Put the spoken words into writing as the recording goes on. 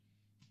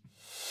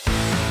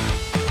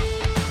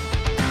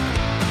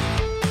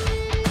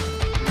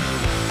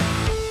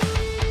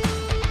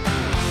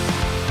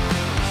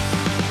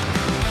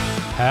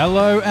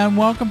Hello and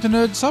welcome to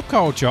Nerd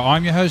Subculture.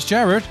 I'm your host,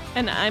 Jared.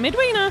 And I'm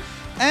Edwina.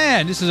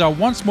 And this is our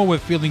Once More We're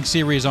Feeling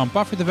series on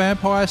Buffy the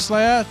Vampire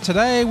Slayer.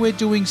 Today we're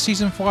doing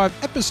Season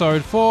 5,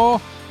 Episode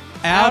 4,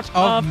 Out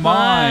of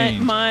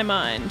Mind. My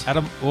mind. I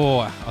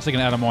was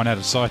thinking out of mind, out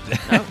of sight there.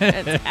 No,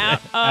 it's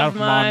out of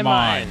my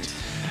mind.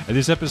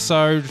 This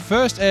episode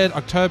first aired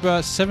October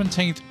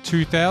 17th,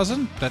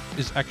 2000. That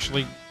is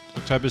actually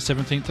October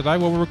 17th today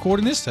while we're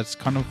recording this. That's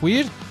kind of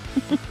weird.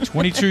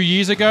 22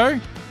 years ago.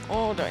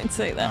 Oh, don't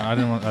say that. I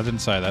didn't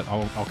say that.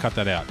 I'll cut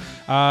that out.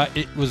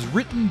 It was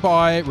written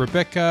by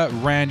Rebecca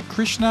Rand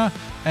Krishna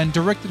and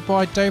directed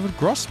by David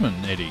Grossman,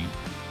 Eddie.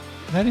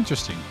 Isn't that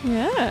interesting?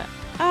 Yeah.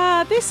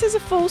 This is a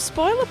full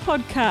spoiler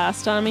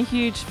podcast. I'm a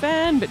huge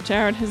fan, but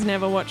Jared has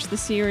never watched the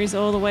series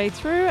all the way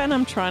through, and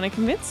I'm trying to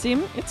convince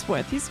him it's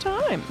worth his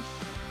time.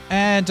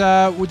 And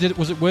was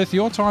it worth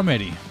your time,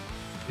 Eddie?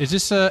 Is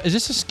this a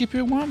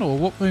skipper one, or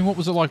what? I mean, what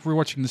was it like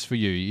rewatching this for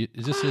you?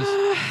 Is this?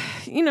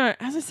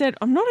 As I said,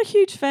 I'm not a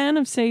huge fan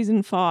of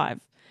season 5,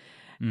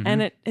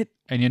 and and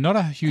you're not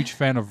a huge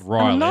fan of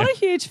Riley. I'm not a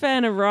huge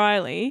fan of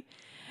Riley,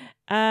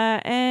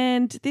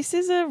 and this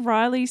is a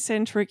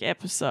Riley-centric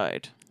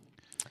episode.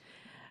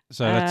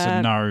 So that's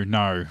a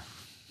no.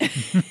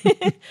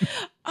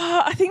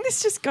 I think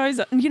this just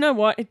goes. You know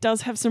what? It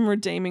does have some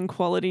redeeming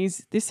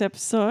qualities. This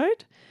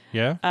episode,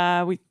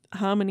 yeah, with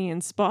Harmony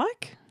and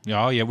Spike.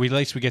 Oh yeah, at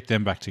least we get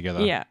them back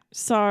together. Yeah,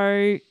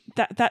 so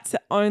that's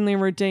the only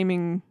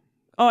redeeming.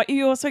 Oh,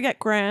 you also get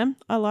Graham.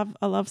 I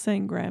love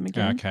seeing Graham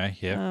again. Okay,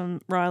 yeah.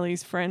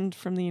 Riley's friend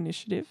from the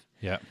Initiative.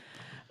 Yeah.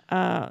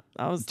 I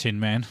was Tin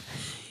Man.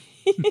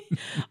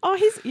 Graham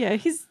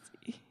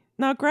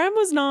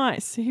was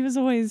nice. He was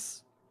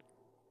always,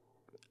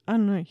 I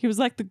don't know. He was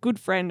like the good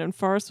friend, and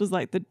Forrest was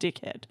like the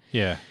dickhead.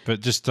 Yeah,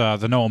 but just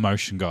the no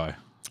emotion guy.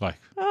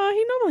 Like.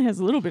 He normally has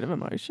a little bit of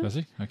emotion. Does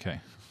he? Okay.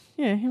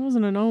 Yeah, he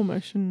wasn't a no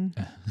emotion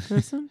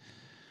person.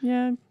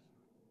 Yeah.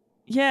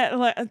 Yeah,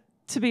 like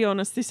to be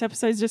honest, this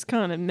episode's just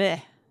kind of meh.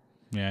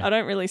 Yeah. I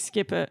don't really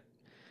skip it.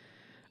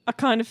 I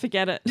kind of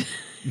forget it.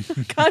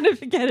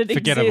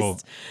 Forgettable.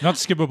 exists. Not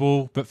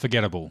skippable, but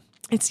forgettable.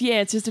 It's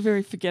just a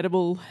very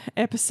forgettable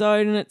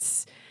episode, and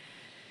it's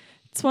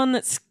one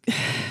that's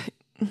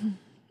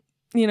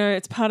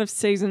it's part of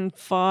season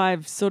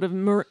 5, sort of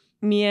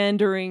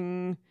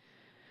meandering.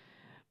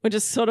 We're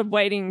just sort of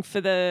waiting for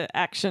the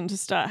action to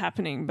start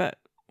happening, but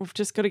we've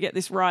just got to get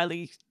this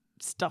Riley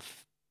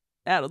stuff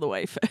out of the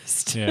way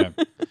first. Yeah.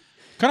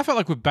 Kind of felt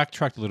like we've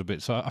backtracked a little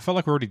bit. So I felt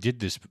like we already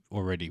did this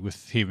already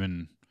with him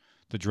and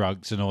the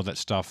drugs and all that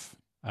stuff,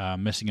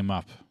 messing him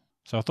up.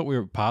 So I thought we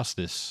were past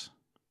this.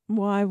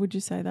 Why would you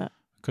say that?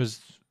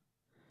 Because,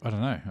 I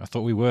don't know, I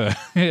thought we were.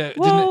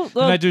 Didn't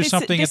they do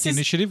something at the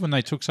Initiative when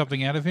they took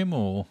something out of him?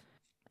 Or?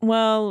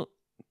 Well,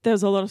 there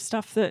was a lot of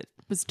stuff that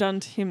was done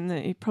to him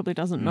that he probably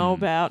doesn't know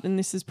about, and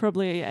this is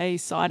probably a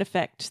side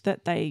effect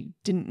that they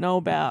didn't know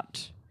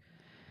about.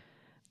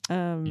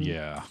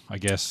 Yeah, I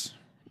guess.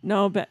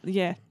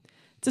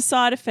 It's a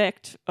side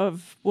effect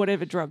of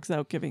whatever drugs they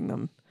were giving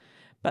them,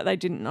 but they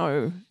didn't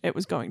know it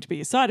was going to be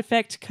a side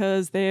effect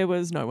because there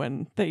was no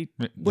one. They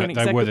were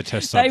the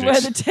test subjects. They were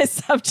the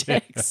test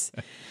subjects.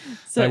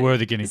 So, they were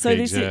the guinea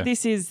pigs. So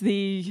this is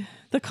the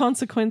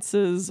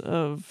consequences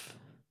of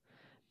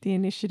the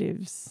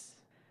Initiative's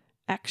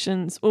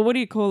actions. Or what do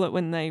you call it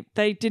when they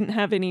didn't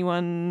have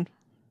anyone?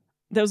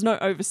 There was no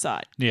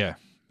oversight. Yeah.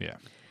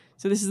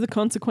 So this is the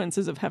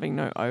consequences of having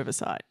no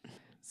oversight.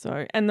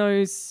 So, and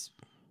those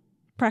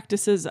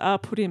practices are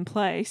put in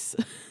place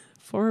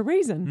for a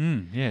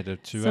reason. To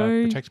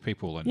protect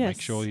people and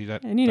make sure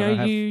that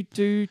you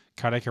do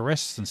cardiac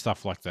arrests and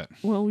stuff like that.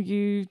 Well,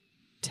 you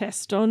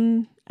test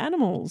on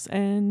animals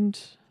and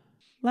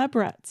lab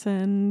rats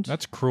and...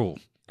 That's cruel.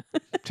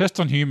 Test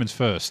on humans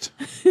first.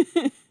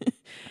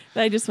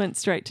 They just went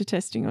straight to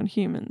testing on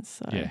humans.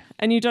 So. Yeah.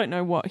 And you don't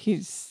know what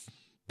he's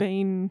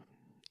been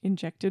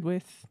injected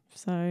with.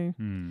 So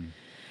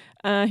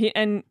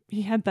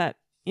he had that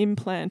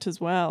implant as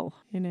well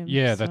in him.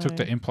 Yeah, they took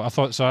the implant.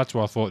 That's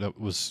why I thought that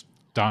was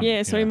done.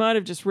 Yeah, so he might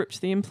have just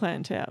ripped the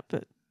implant out,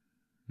 but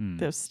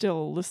there's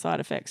still the side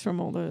effects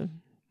from all the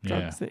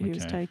drugs that he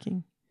was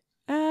taking.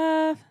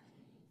 But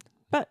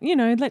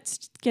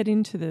let's get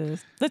into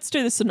let's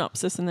do the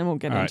synopsis and then we'll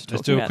get into talking about the episode.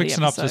 Let's do a quick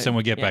synopsis and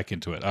we'll get back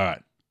into it. All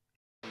right.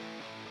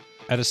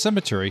 At a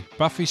cemetery,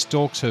 Buffy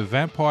stalks her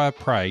vampire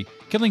prey,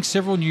 killing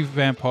several new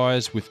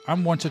vampires with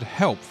unwanted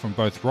help from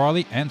both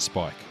Riley and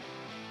Spike.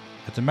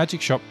 At the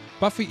magic shop,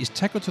 Buffy is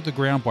tackled to the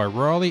ground by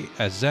Riley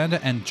as Xander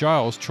and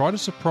Giles try to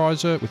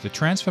surprise her with the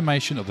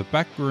transformation of the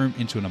back room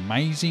into an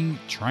amazing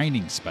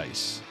training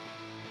space.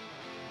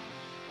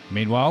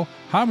 Meanwhile,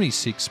 Harmony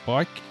seeks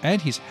Spike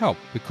and his help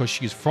because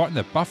she is frightened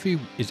that Buffy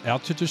is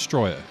out to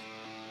destroy her.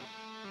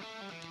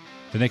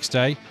 The next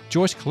day,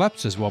 Joyce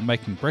collapses while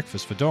making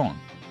breakfast for Dawn.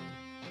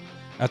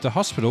 At the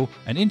hospital,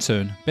 an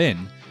intern,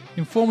 Ben,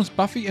 informs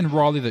Buffy and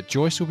Riley that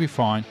Joyce will be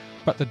fine,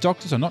 but the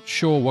doctors are not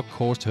sure what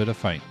caused her to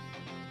faint.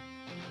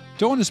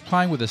 Dawn is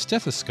playing with a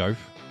stethoscope,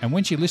 and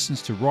when she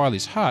listens to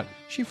Riley's heart,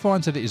 she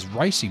finds that it is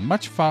racing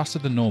much faster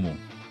than normal.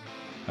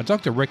 A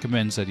doctor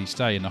recommends that he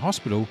stay in the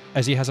hospital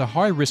as he has a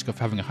high risk of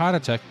having a heart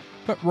attack,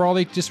 but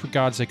Riley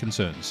disregards their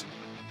concerns.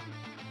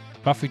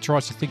 Buffy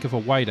tries to think of a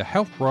way to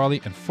help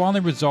Riley and finally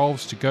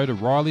resolves to go to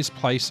Riley's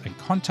place and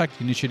contact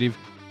the Initiative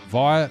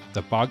via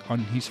the bug on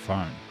his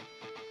phone.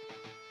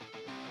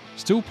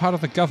 Still part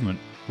of the government,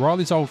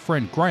 Riley's old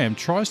friend Graham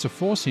tries to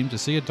force him to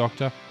see a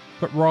doctor,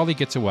 but Riley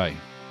gets away.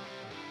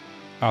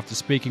 After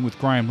speaking with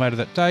Graham later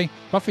that day,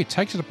 Buffy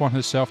takes it upon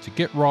herself to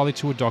get Riley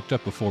to a doctor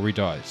before he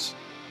dies.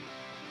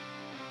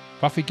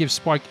 Buffy gives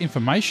Spike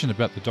information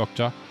about the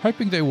doctor,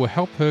 hoping that it will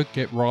help her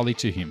get Riley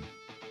to him.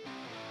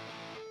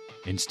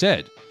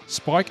 Instead,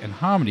 Spike and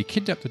Harmony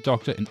kidnap the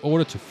doctor in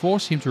order to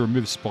force him to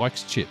remove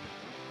Spike's chip.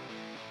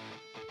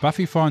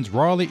 Buffy finds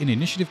Riley in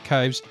Initiative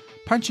caves,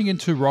 punching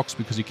into rocks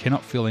because he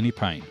cannot feel any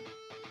pain.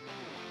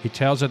 He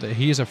tells her that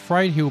he is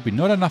afraid he will be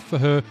not enough for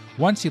her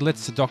once he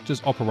lets the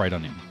doctors operate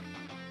on him.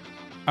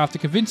 After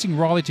convincing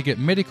Riley to get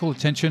medical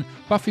attention,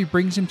 Buffy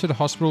brings him to the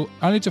hospital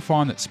only to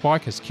find that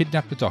Spike has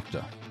kidnapped the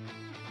doctor.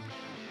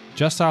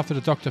 Just after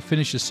the doctor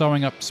finishes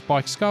sewing up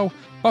Spike's skull,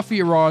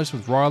 Buffy arrives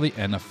with Riley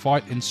and a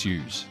fight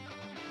ensues.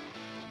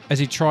 As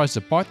he tries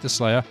to bite the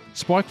Slayer,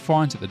 Spike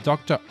finds that the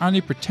doctor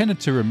only pretended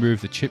to remove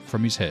the chip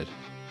from his head.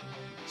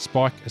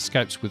 Spike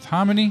escapes with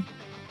Harmony,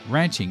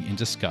 ranting in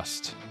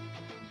disgust.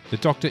 The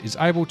doctor is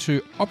able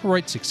to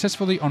operate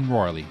successfully on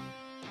Riley.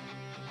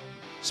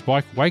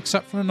 Spike wakes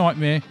up from a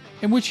nightmare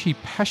in which he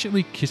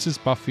passionately kisses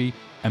Buffy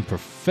and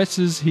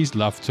professes his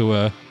love to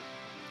her.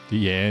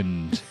 The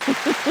end.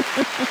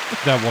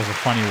 That was a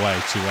funny way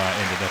to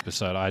end an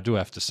episode, I do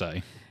have to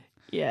say.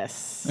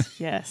 Yes,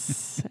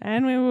 yes.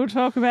 And we will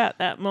talk about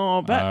that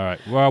more. But all right.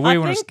 Well,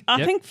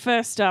 I think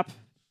first up,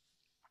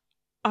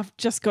 I've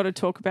just got to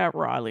talk about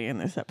Riley in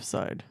this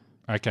episode.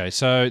 Okay,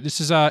 so this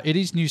is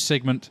Eddie's new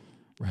segment,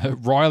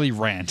 Riley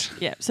Rant.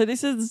 Yeah, so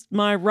this is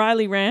my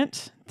Riley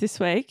Rant this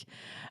week.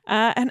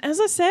 And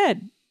as I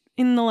said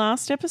in the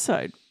last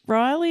episode,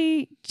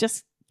 Riley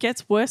just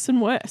gets worse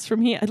and worse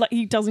from here. Like,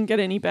 he doesn't get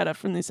any better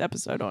from this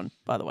episode on,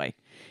 by the way.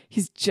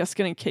 He's just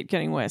going to keep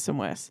getting worse and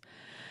worse.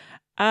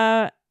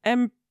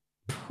 And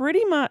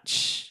pretty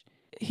much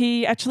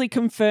he actually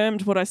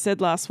confirmed what I said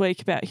last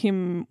week about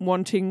him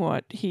wanting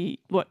what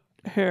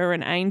her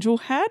and Angel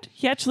had.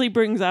 He actually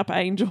brings up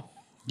Angel.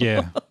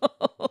 Yeah.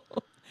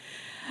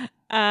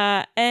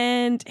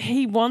 And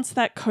he wants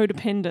that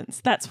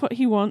codependence. That's what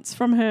he wants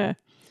from her.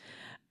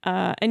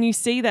 And you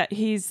see that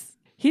his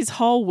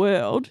whole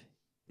world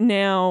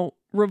now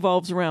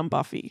revolves around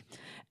Buffy.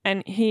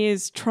 And he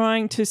is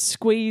trying to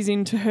squeeze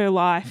into her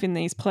life in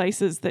these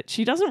places that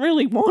she doesn't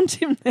really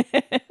want him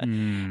there.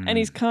 And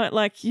he's kind of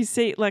like, you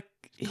see, like...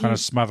 kind of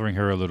smothering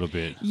her a little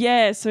bit.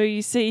 Yeah, so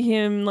you see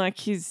him like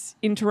he's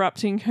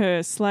interrupting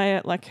her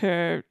slayer, like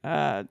her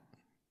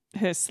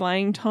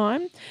slaying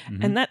time.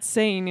 Mm-hmm. And that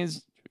scene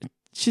is...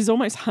 she's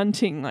almost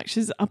hunting, like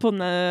she's up on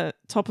the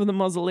top of the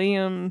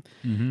mausoleum.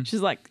 Mm-hmm.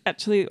 She's like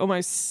actually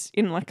almost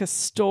in like a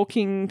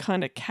stalking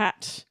kind of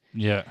cat.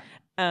 Yeah.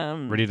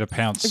 Ready to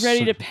pounce.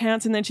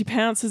 And then she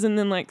pounces and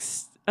then like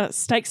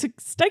stakes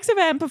a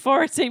vamp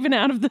before it's even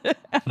out of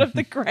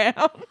the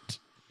ground.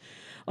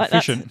 Like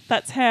efficient.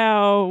 That's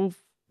how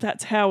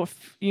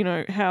you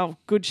know how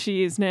good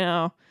she is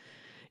now.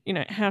 You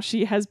know how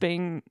she has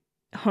been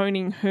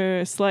honing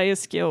her slayer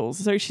skills,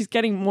 so she's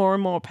getting more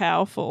and more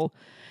powerful.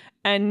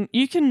 And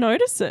you can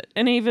notice it.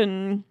 And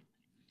even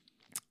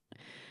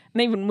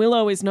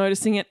Willow is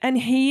noticing it. And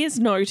he is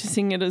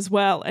noticing it as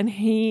well. And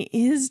he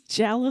is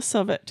jealous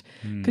of it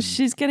because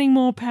she's getting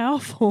more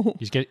powerful.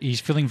 He's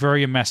feeling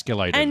very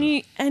emasculated.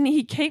 And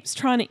he keeps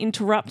trying to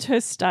interrupt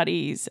her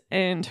studies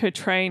and her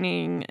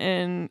training.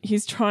 And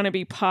he's trying to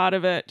be part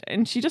of it.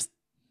 And she just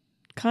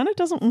kind of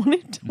doesn't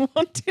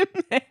want him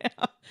there.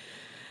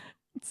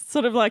 It's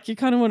sort of like you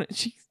kind of want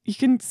it. You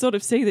can sort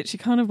of see that she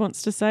kind of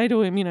wants to say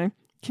to him, you know,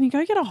 can you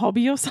go get a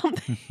hobby or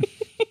something?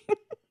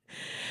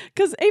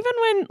 Because even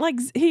when, like,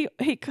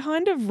 he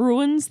kind of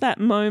ruins that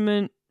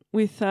moment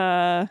with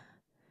Xander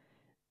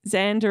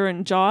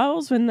and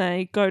Giles when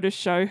they go to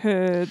show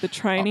her the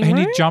training room.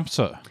 And he jumps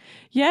her.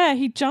 Yeah,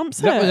 he jumps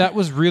her. That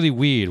was really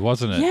weird,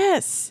 wasn't it?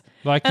 Yes.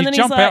 Like, you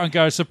jump out and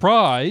go,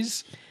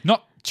 surprise,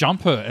 not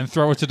jump her and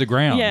throw her to the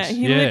ground. Yeah,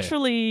 he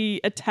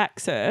literally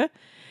attacks her.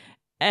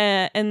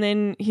 And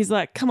then he's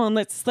like, come on,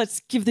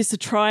 let's give this a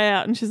try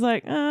out. And she's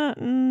like,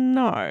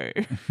 no.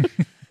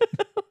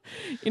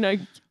 You know,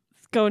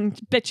 go and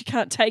bet you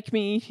can't take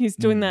me. He's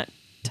doing that,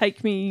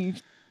 take me,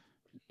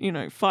 you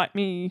know, fight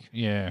me.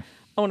 Yeah.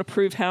 I want to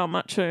prove how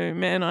much a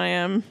man I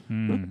am.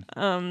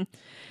 And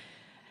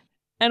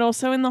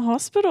also in the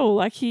hospital,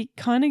 like he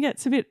kind of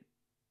gets a bit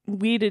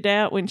weirded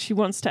out when she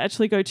wants to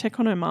actually go check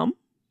on her mum.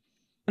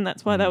 And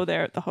that's why they were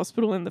there at the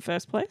hospital in the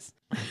first place.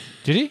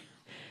 Did he?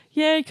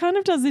 Yeah, he kind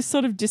of does this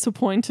sort of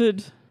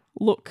disappointed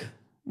look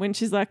when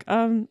she's like,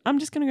 I'm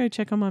just going to go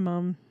check on my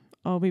mum.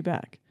 I'll be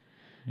back.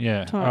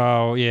 Yeah.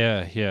 Oh,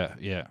 yeah.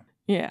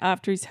 Yeah,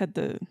 after he's had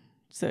the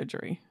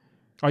surgery.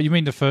 Oh, you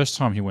mean the first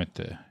time he went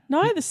there?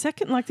 No, the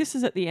second, like this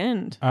is at the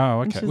end. Oh,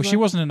 okay. Well, she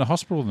wasn't in the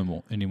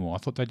hospital anymore. I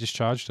thought they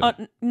discharged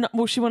her. No,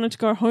 well, she wanted to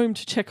go home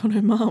to check on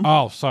her mum.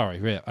 Oh, sorry.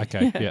 Yeah.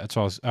 Okay. Yeah. That's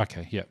what I was.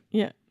 Okay. Yeah.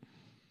 Yeah.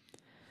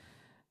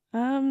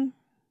 Can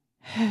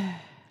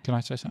I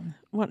say something?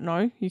 What?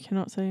 No, you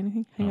cannot say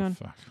anything. Hang on.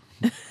 Fuck.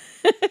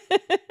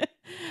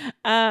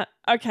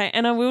 Okay,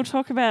 and I will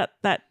talk about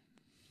that.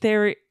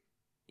 There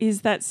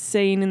is that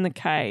scene in the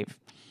cave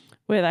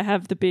where they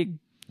have the big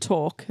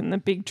talk and the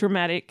big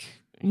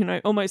dramatic,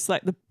 almost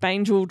like the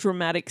Angel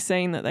dramatic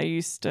scene that they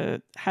used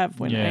to have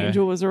when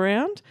Angel was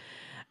around,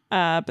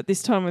 but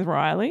this time with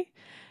Riley.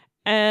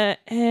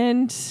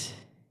 And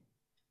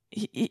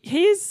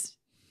he's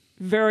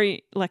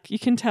very, you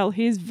can tell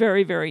he's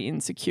very, very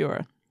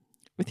insecure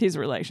with his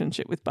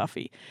relationship with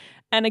Buffy.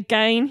 And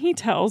again, he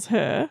tells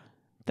her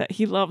that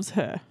he loves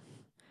her.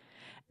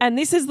 And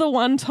this is the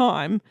one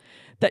time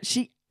that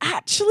she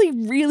actually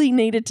really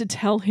needed to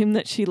tell him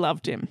that she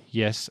loved him.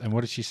 Yes. And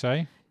what did she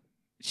say?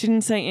 She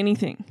didn't say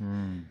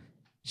anything.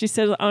 She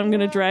said, I'm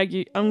going to drag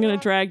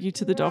you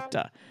to the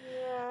doctor.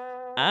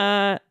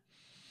 And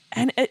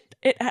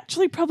it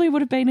actually probably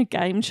would have been a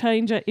game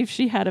changer if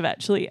she had have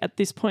actually at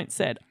this point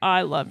said,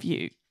 I love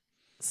you.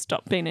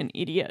 Stop being an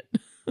idiot.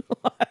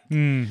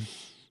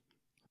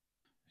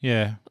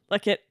 Yeah.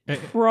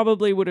 It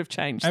probably would have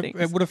changed things.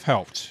 It would have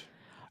helped.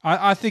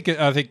 I think it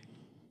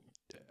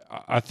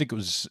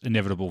was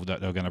inevitable that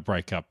they were going to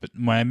break up, but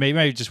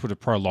maybe just would have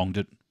prolonged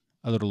it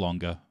a little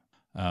longer.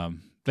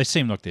 They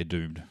seem like they're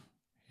doomed.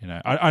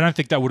 I don't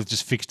think that would have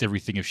just fixed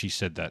everything if she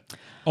said that.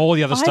 All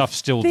the other stuff's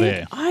still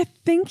there. I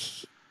think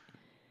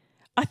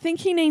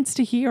he needs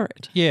to hear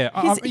it. Yeah,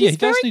 he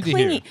does need to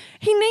hear it.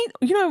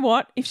 You know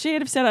what? If she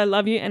had have said I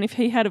love you, and if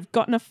he had have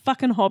gotten a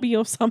fucking hobby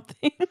or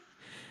something.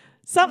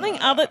 Something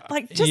other,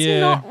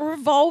 not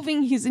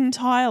revolving his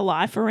entire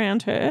life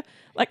around her,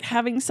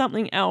 having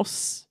something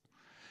else.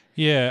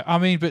 Yeah, I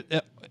mean,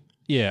 but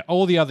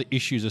all the other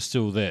issues are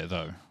still there,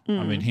 though.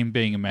 I mean, him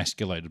being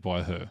emasculated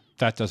by her,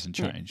 that doesn't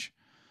change.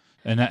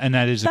 And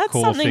that is a core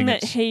thing. That's something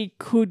that he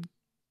could...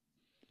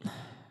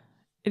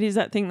 It is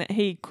that thing that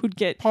he could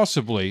get...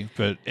 Possibly,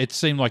 but it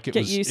seemed like it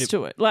was... Get used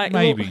to it.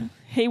 Maybe.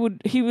 He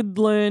would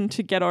learn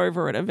to get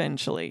over it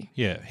eventually.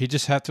 Yeah, he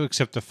just had to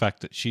accept the fact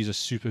that she's a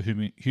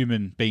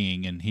superhuman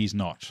being and he's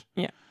not.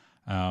 Yeah.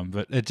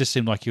 But it just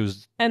seemed like he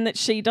was... And that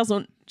she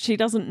doesn't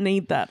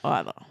need that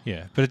either.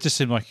 Yeah, but it just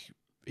seemed like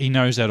he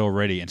knows that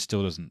already and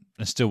still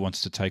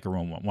wants to take her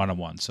on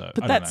one-on-one. So,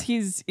 but that's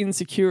his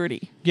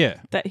insecurity.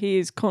 Yeah. That he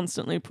is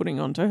constantly putting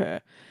onto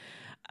her.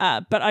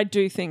 But I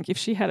do think if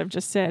she had have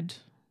just said,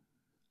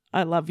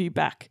 I love you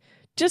back...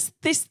 Just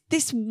this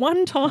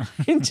one time,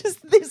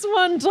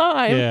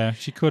 Yeah,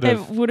 she could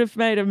have. It would have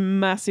made a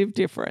massive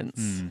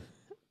difference.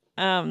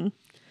 And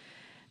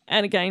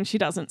again, she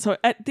doesn't. So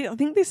I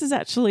think this is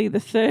actually the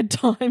third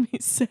time he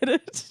said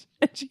it,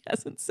 and she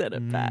hasn't said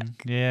it back.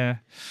 Yeah.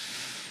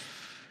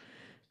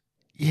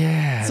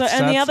 Yeah. So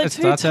the other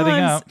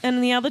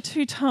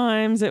two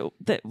times,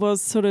 that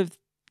was sort of.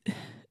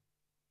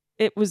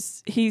 It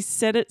was he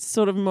said it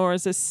sort of more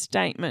as a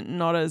statement,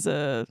 not as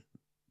a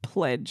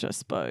pledge, I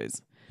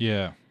suppose.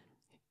 Yeah.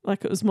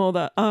 It was more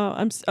that,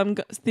 I'm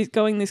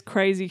going this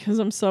crazy because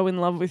I'm so in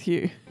love with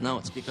you. No,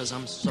 it's because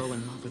I'm so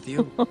in love with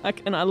you.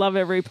 And I love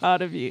every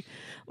part of you.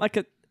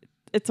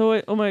 It's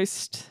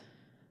almost,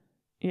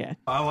 yeah.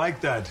 I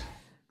like that.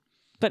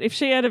 But if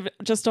she had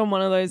just on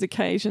one of those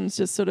occasions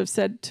just sort of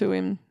said to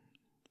him,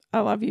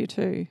 I love you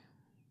too,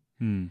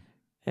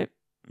 it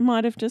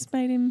might have just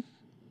made him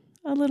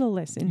a little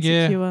less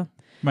insecure. Yeah,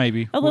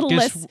 maybe.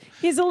 Less.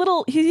 He's a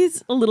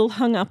little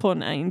hung up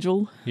on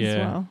Angel as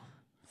well.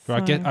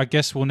 But so, I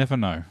guess we'll never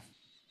know.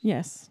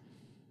 Yes.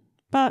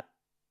 But,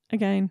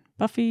 again,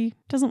 Buffy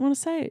doesn't want to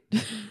say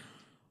it.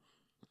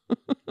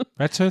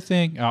 That's her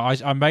thing.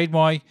 I made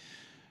my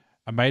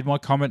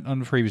comment on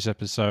the previous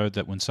episode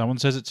that when someone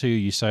says it to you,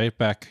 you say it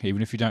back,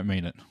 even if you don't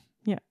mean it.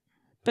 Yeah.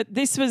 But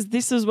this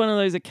was one of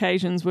those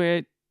occasions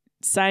where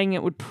saying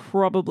it would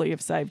probably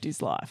have saved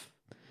his life.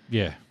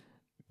 Yeah.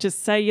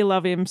 Just say you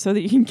love him so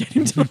that you can get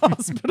him to the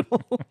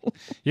hospital.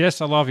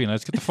 Yes, I love you.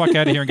 Let's get the fuck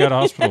out of here and go to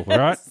hospital, all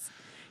right?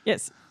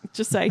 Yes.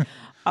 Just say,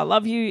 I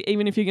love you,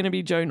 even if you're going to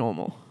be Joe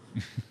Normal.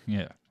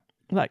 Yeah.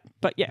 But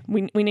yeah,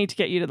 we need to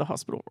get you to the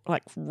hospital,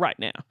 right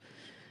now.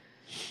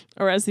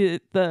 Or as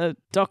the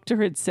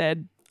doctor had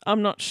said,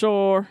 I'm not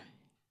sure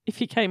if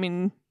he came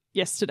in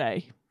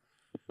yesterday,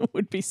 it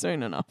would be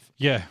soon enough.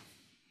 Yeah.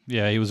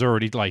 Yeah, he was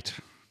already late.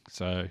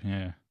 So,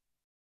 yeah.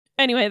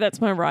 Anyway, that's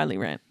my Riley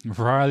rant.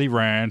 Riley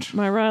rant.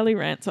 My Riley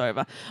rant's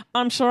over.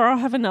 I'm sure I'll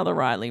have another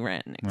Riley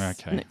rant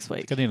next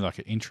week. Got in an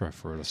intro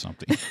for it or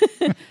something.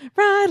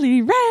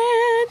 Riley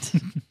rant.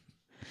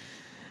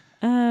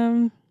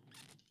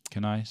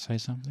 Can I say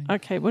something?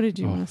 Okay, what did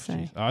you want to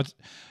say?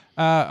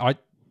 I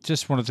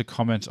just wanted to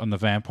comment on the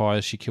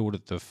vampires she killed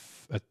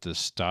at the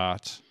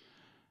start,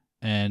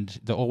 and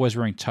they're always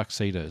wearing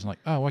tuxedos. I'm like,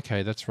 oh,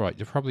 okay, that's right.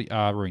 They probably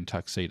are wearing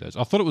tuxedos.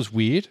 I thought it was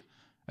weird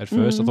at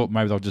first. I thought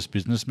maybe they were just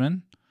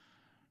businessmen.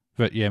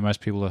 But yeah,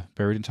 most people are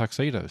buried in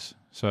tuxedos.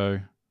 So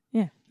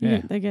yeah,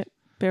 they get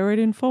Buried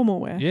in formal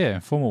wear. Yeah,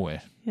 formal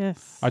wear.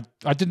 Yes.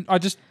 I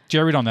just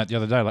jerried on that the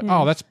other day. Like,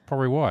 oh, that's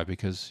probably why.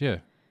 Because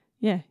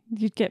yeah,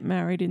 you'd get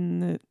married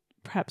in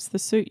perhaps the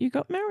suit you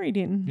got married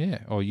in. Yeah,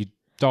 or you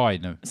die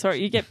in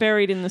Sorry, you get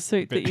buried in the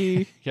suit that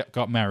you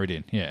got married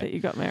in. Yeah, that you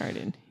got married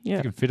in. Yeah,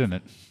 you can fit in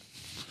it.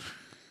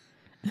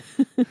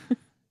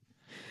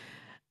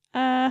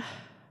 All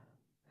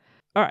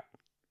right.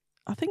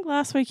 I think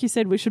last week you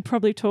said we should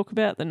probably talk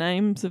about the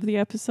names of the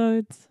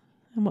episodes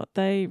and what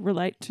they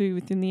relate to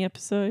within the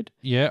episode.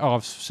 Yeah,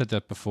 I've said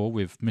that before.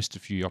 We've missed a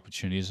few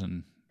opportunities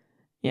and...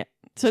 Yeah.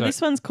 So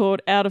this one's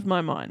called Out of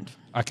My Mind.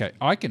 Okay,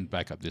 I can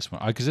back up this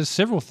one because there's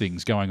several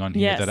things going on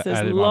here that are out of my mind.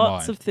 Yes, there's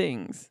lots of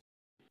things.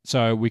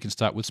 So we can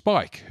start with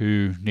Spike,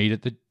 who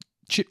needed the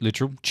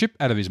literal chip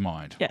out of his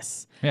mind.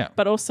 Yes. Yeah.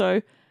 But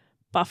also...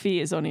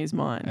 Buffy is on his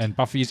mind. And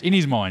Buffy is in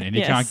his mind and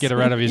he can't get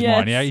her out of his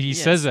mind. Yeah, he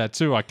says that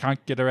too. I can't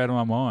get her out of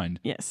my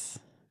mind. Yes.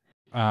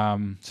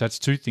 So that's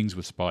two things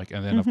with Spike.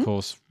 And then, of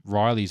course,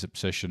 Riley's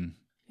obsession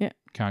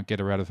can't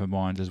get her out of her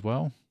mind as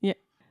well. Yeah.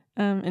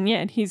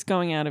 And he's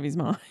going out of his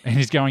mind. And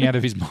he's going out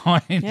of his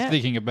mind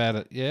thinking about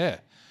it. Yeah.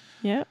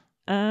 Yeah.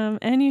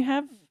 And you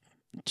have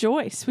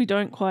Joyce. We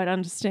don't quite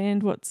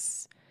understand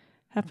what's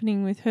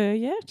happening with her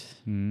yet.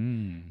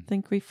 I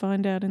think we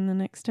find out in the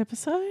next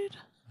episode.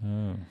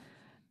 Oh.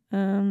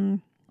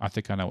 I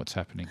think I know what's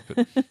happening.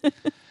 But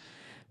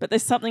but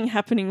there's something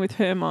happening with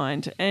her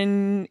mind.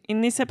 And in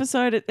this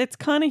episode, it's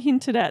kind of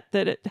hinted at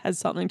that it has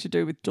something to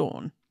do with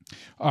Dawn.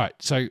 All right.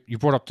 So you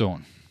brought up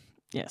Dawn.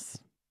 Yes.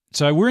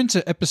 So we're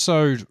into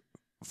episode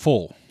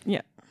 4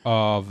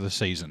 of the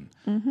season.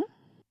 Mm-hmm.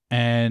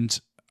 And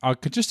I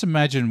could just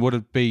imagine what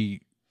it'd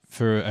be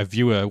for a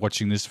viewer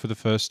watching this for the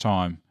first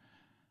time,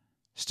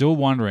 still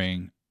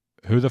wondering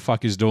who the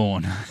fuck is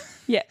Dawn?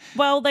 Yeah,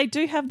 well, they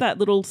do have that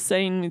little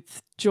scene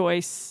with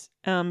Joyce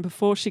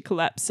before she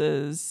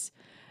collapses.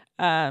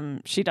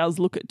 She does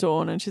look at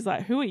Dawn and she's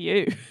like, who are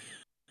you?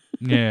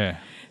 Yeah.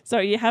 So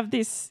you have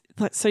this,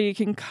 so you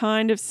can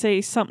kind of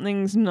see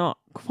something's not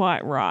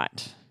quite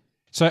right.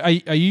 So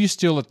are you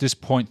still at this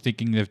point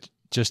thinking they've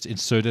just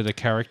inserted a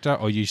character,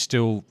 or are you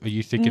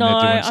thinking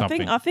they're doing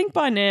something? I think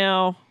by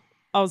now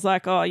I was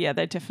like, oh, yeah,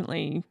 they're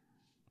doing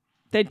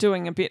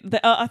a bit.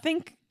 I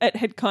think it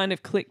had kind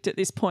of clicked at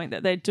this point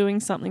that they're doing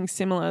something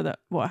similar to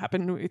what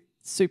happened with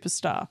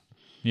Superstar.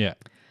 Yeah.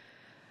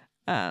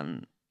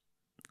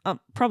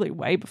 Probably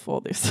way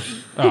before this.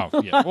 Oh,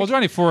 yeah. Well, there's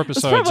only 4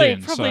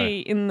 episodes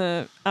probably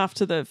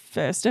after the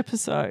first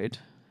episode.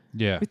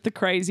 Yeah. With the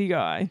crazy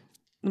guy.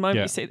 The moment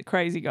you see the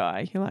crazy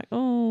guy, you're like,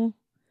 oh,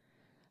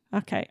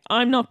 okay,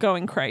 I'm not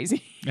going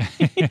crazy.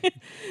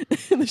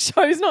 The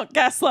show's not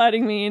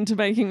gaslighting me into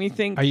making me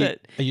think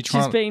that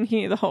she's been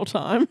here the whole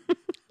time.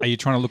 Are you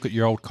trying to look at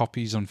your old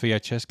copies on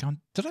VHS going,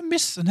 did I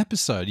miss an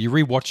episode? You're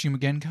rewatching them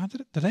again going,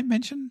 did I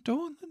mention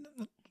Dawn?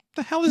 What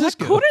the hell is this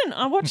girl? I couldn't.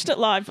 I watched it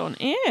live on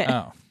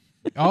air.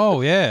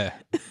 Oh yeah.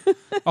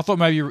 I thought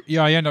maybe you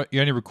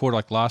only recorded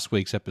like last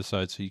week's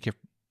episode, so you kept...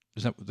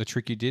 Is that the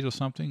trick you did or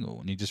something?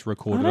 Or you just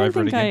recorded over it again?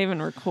 I don't think I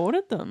even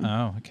recorded them.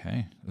 Oh,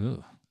 okay.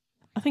 Ugh.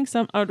 I think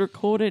I'd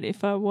record it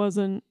if I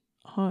wasn't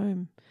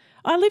home.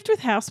 I lived with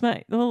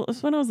housemates. Well, it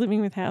was when I was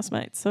living with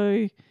housemates.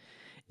 So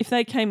if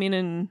they came in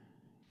and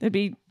there'd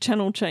be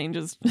channel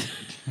changes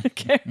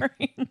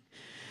occurring.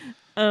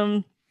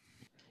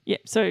 Yeah,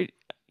 so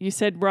you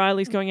said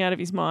Riley's going out of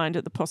his mind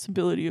at the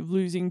possibility of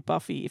losing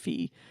Buffy if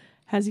he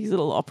has his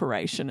little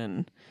operation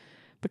and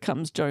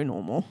becomes Joe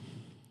Normal.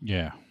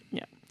 Yeah.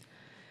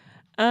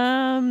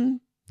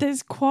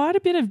 There's quite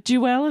a bit of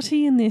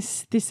duality in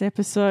this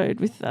episode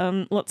with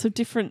lots of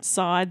different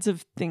sides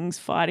of things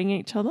fighting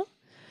each other.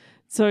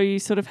 So you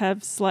sort of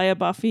have Slayer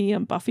Buffy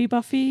and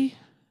Buffy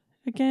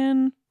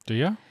again. Do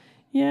you?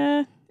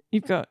 Yeah.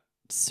 You've got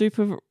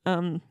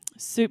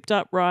souped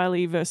up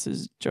Riley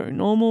versus Joe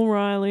Normal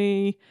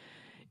Riley.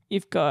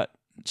 You've got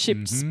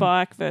chipped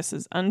Spike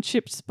versus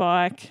unchipped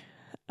Spike.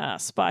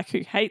 Spike who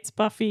hates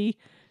Buffy.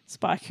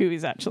 Spike who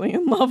is actually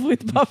in love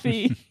with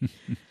Buffy.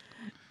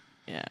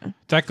 Yeah.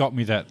 That got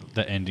me,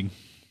 the ending.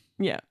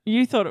 Yeah.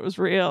 You thought it was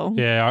real.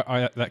 Yeah,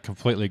 I that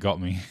completely got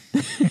me.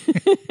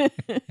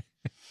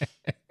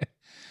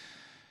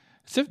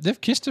 So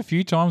they've kissed a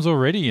few times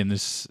already in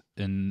this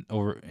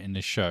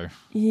show.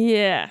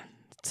 Yeah.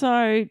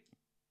 So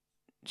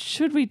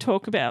should we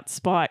talk about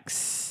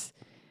Spike's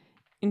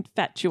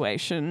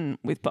infatuation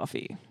with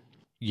Buffy?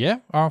 Yeah.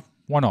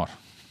 Why not?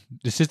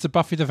 This is the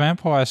Buffy the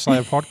Vampire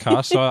Slayer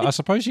podcast, so I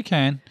suppose you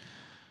can.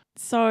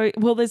 So,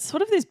 well, there's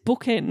sort of this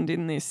bookend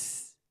in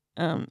this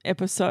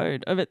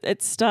episode of it.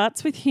 It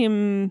starts with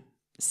him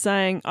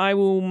saying, I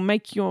will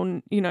make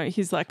your,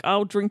 he's like,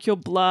 I'll drink your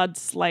blood,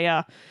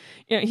 Slayer.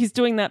 He's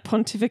doing that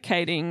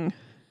pontificating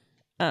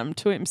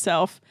to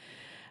himself.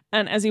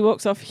 And as he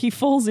walks off, he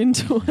falls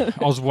into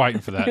it. I was waiting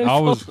for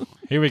that.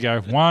 Here we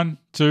go. 1,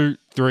 2,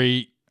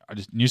 3. I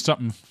just knew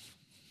something.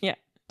 Yeah.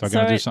 They're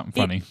going to do something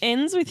funny. It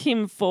ends with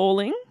him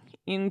falling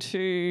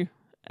into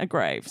a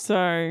grave.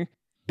 So...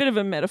 bit of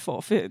a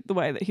metaphor for the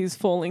way that he's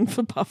falling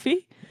for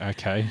Buffy.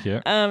 Okay,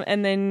 yeah.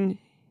 And then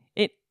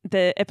it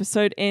the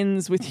episode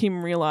ends with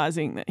him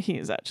realizing that he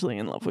is actually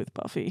in love with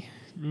Buffy.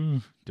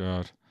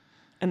 God.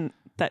 And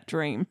that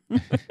dream.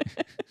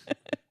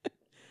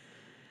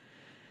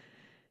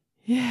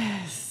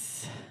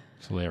 Yes.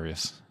 It's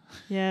hilarious.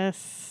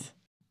 Yes.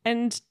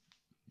 And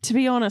to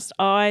be honest,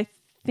 I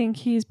think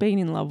he's been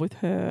in love with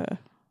her.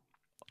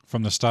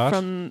 From the start?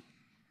 From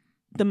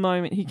the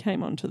moment he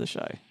came onto the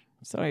show.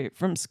 So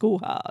from School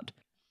Hard.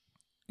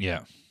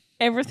 Yeah.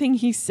 Everything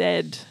he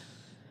said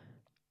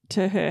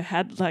to her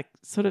had like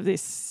sort of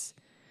this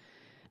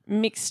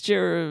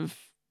mixture of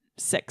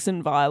sex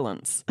and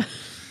violence.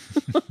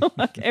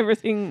 Like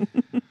everything.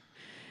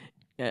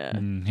 Yeah.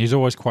 He's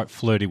always quite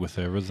flirty with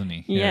her, isn't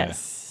he?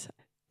 Yes.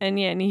 And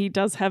he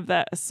does have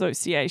that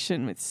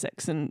association with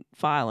sex and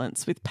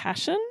violence with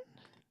passion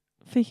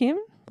for him.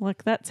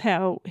 Like that's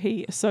how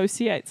he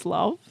associates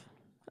love,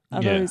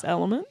 are those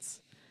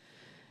elements.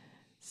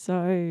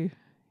 So,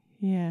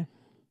 yeah.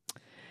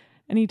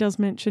 And he does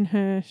mention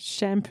her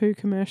shampoo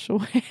commercial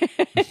hair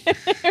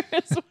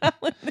as well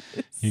in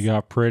this. You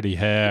got pretty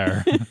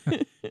hair.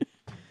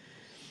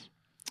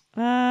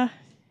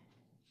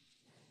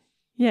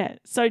 Yeah.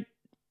 So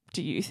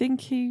do you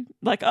think he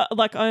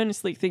I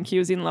honestly think he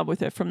was in love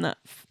with her from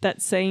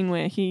that scene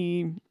where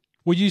he...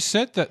 Well, you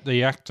said that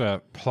the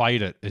actor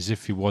played it as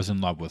if he was in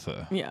love with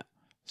her. Yeah.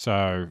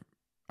 So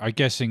I'm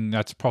guessing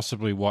that's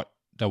possibly what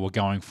they were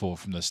going for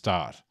from the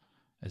start,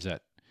 is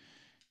that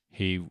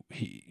he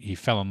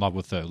fell in love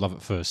with her, love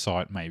at first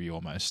sight, maybe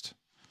almost.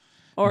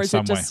 Or is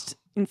it just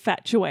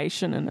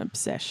infatuation and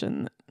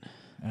obsession?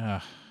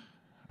 I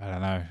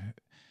don't know.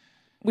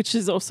 Which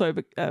is also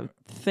a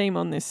theme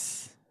on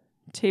this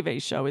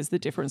TV show, is the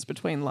difference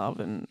between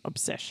love and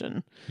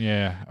obsession.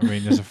 Yeah, I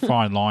mean, there's a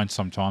fine line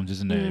sometimes,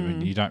 isn't there? I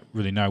mean, you don't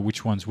really know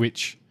which one's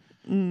which,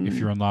 if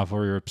you're in love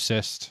or you're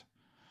obsessed.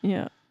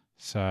 Yeah.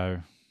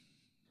 So,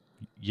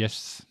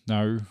 yes,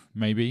 no,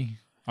 maybe.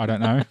 I don't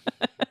know.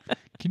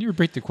 Can you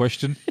repeat the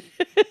question?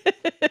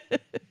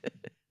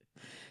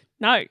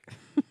 No.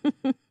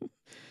 All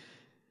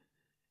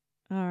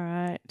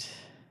right.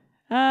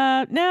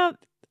 Now,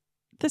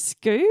 the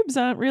Scoobs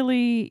aren't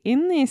really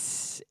in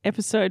this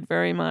episode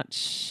very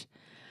much,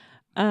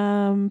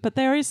 but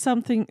there is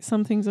some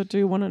things I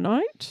do want to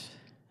note.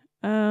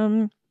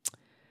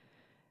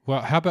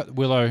 Well, how about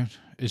Willow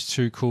is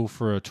too cool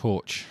for a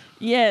torch?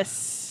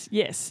 Yes.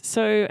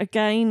 So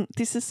again,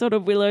 this is sort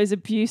of Willow's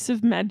abuse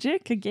of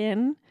magic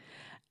again.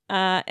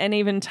 And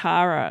even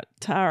Tara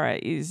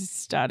is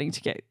starting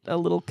to get a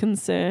little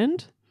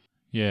concerned.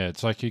 Yeah,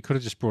 it's like you could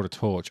have just brought a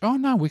torch. Oh,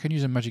 no, we can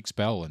use a magic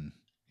spell and,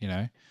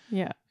 Yeah.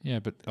 Yeah,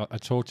 but a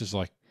torch is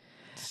like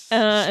so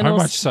also,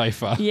 much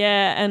safer.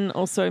 Yeah, and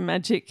also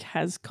magic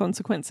has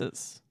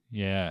consequences.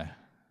 Yeah.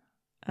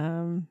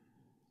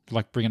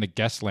 Like bringing a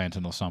gas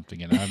lantern or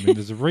something, I mean,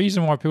 there's a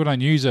reason why people don't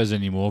use those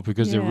anymore,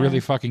 because they're really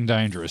fucking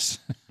dangerous.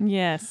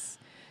 Yes.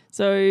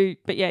 So,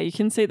 but yeah, you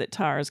can see that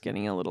Tara's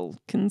getting a little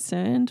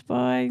concerned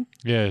by...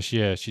 Yeah,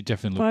 she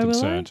definitely looked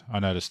concerned. I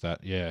noticed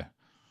that, yeah.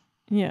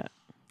 Yeah.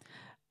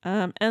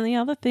 And the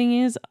other thing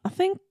is, I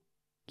think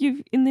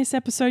in this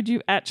episode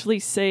you actually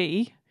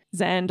see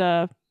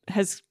Xander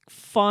has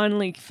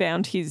finally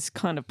found his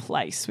kind of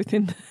place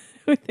within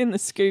the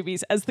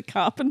Scoobies as the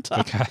carpenter.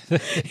 Okay.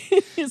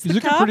 He's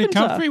looking pretty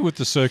comfy with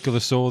the circular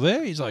saw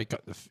there. He's like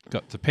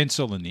got the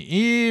pencil in the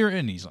ear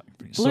and he's like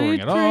sawing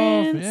it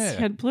off. Yeah. He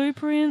had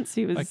blueprints.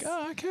 He was like,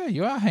 oh, okay,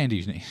 you are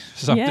handy.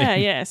 Something.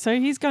 Yeah. So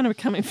he's going to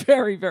become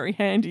very, very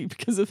handy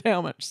because of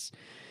how much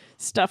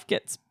stuff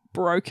gets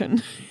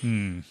broken.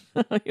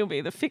 He'll be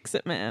the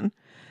fix-it man.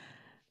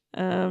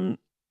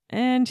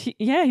 And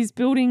he's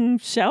building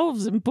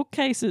shelves and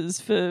bookcases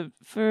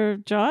for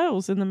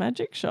Giles in the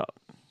magic shop.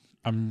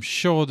 I'm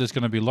sure there's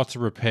going to be lots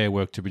of repair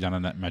work to be done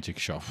in that magic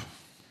shop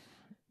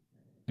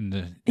in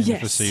the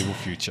foreseeable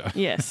future.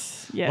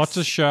 Yes. Lots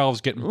of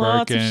shelves getting broken.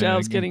 Lots of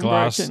shelves getting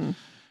broken.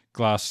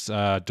 Glass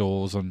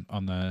doors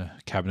on the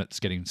cabinets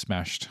getting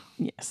smashed.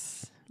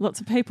 Yes. Lots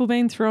of people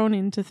being thrown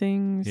into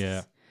things.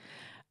 Yeah.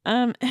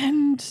 And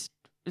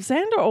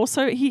Xander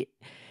also, he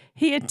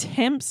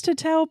attempts to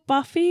tell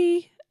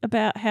Buffy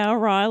about how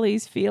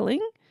Riley's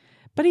feeling,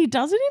 but he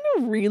does it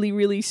in a really,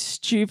 really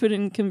stupid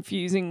and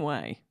confusing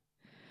way.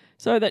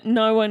 So that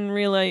no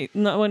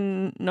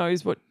one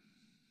knows what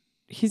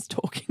he's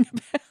talking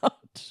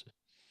about.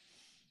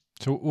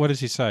 So what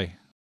does he say?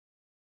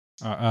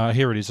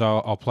 Here it is.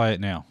 I'll play it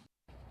now.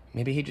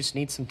 Maybe he just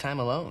needs some time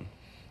alone.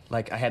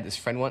 Like I had this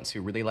friend once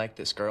who really liked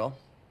this girl,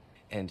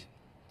 and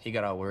he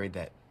got all worried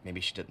that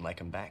maybe she didn't like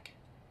him back,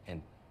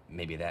 and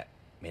maybe that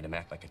made him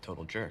act like a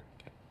total jerk.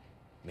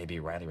 Maybe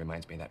Riley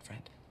reminds me of that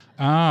friend.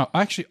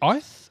 Actually, I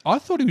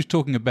thought he was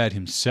talking about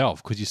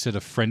himself because you said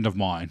a friend of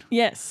mine.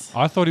 Yes.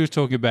 I thought he was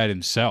talking about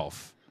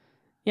himself.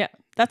 Yeah,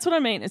 that's what I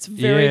mean. It's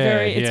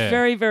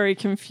very, very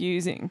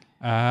confusing.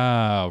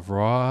 Ah,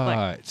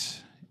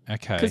 right.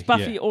 Okay. Because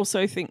Buffy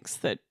also thinks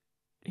that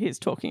he's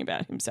talking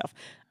about himself.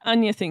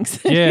 Anya thinks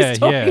that he's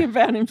talking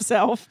about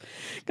himself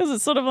because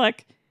it's sort of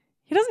like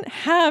he doesn't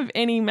have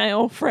any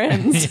male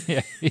friends.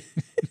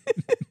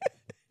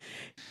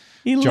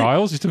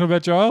 Giles? He's talking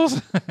about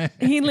Giles?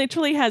 He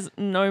literally has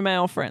no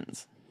male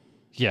friends.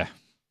 Yeah.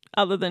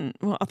 Other than,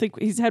 well, I think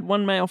he's had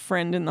one male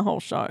friend in the whole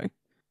show,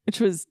 which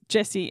was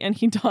Jesse, and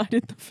he died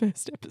in the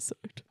first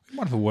episode. He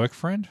might have a work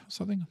friend or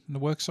something on the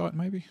work site,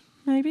 maybe.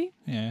 Maybe.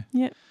 Yeah.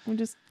 Yep. We'll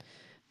just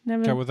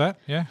never go with that.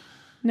 Yeah.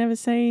 Never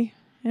see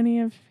any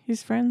of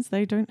his friends.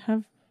 They don't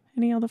have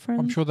any other friends.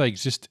 I'm sure they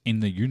exist in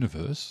the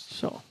universe.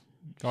 Sure.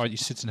 Guy he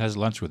sits and has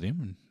lunch with him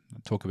and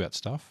talk about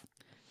stuff.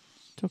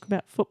 Talk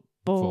about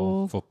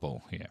football.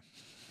 Football, yeah.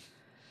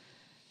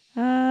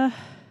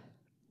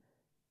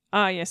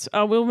 Yes.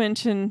 I will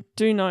mention,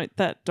 do note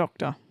that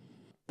Doctor,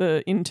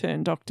 the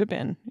intern Dr.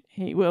 Ben,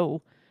 he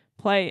will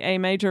play a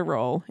major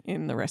role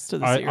in the rest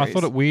of the series. I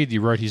thought it weird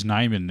you wrote his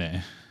name in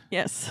there.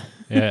 Yes.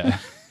 Yeah.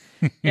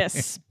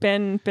 Yes.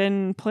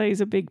 Ben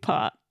plays a big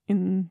part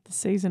in the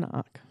season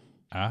arc.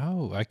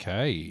 Oh,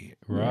 okay.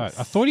 Right. Yes.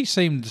 I thought he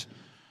seemed,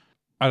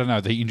 I don't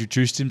know, he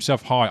introduced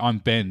himself. Hi, I'm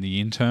Ben,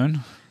 the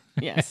intern.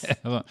 Yes.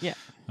 Yeah.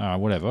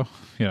 Whatever,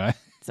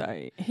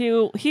 So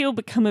he'll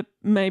become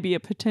maybe a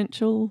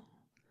potential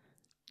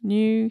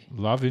new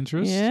love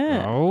interest.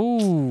 Yeah.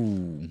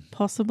 Oh.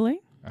 Possibly.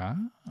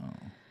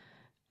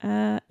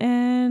 Oh.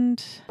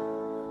 And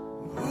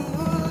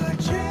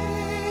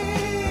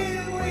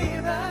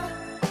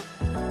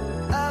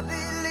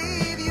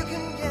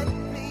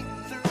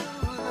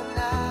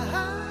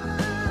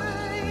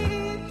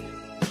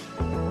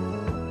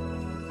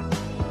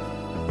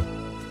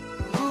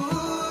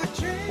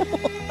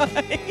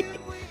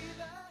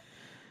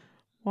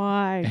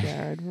why,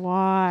 Jared?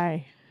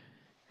 Why?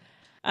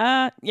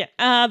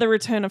 The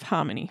return of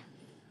Harmony.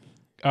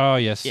 Oh,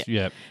 yes.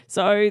 Yeah.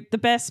 So the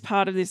best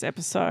part of this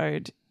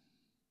episode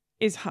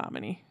is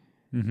Harmony.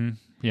 Mm-hmm.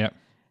 Yeah.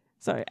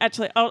 So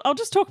actually, I'll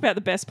just talk about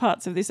the best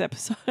parts of this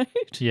episode.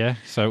 Yeah.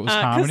 So it was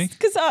Harmony.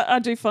 Because I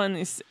do find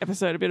this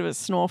episode a bit of a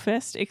snore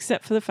fest,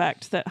 except for the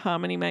fact that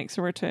Harmony makes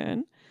a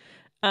return.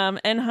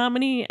 And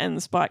Harmony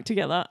and Spike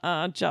together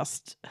are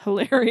just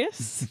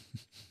hilarious.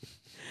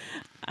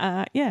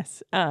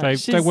 Yes.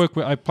 They work.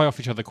 They play off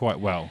each other quite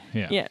well.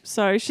 Yeah. Yeah.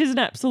 So she's an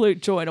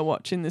absolute joy to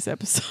watch in this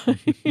episode.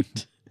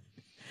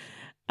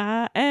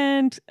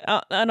 And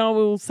I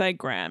will say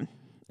Graham.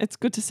 It's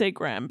good to see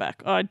Graham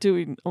back. I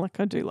do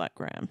like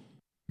Graham.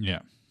 Yeah.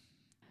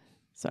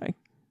 So,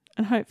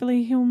 and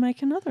hopefully he'll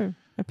make another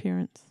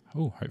appearance.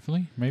 Oh,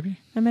 hopefully, maybe.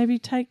 And maybe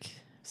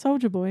take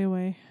Soldier Boy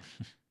away.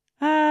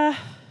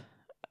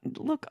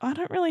 Look, I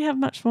don't really have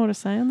much more to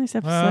say on this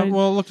episode.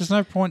 Well, look, there's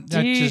no point. Do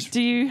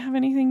you have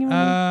anything you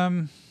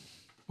want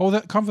to...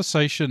 that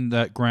conversation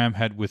that Graham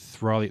had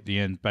with Riley at the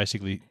end,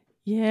 basically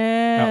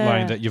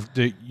outlining that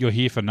you're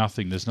here for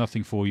nothing. There's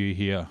nothing for you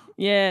here.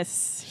 Yes.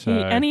 So,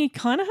 and he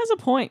kind of has a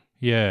point.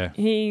 Yeah.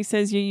 He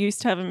says you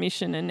used to have a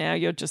mission and now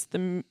you're just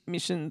the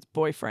mission's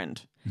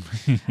boyfriend.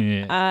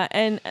 Yeah.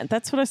 And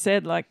that's what I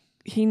said. Like,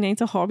 he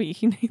needs a hobby.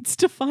 He needs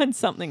to find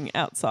something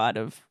outside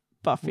of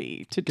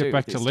Buffy to do. Get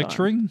back to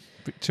lecturing,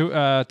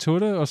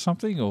 tutor or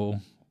something,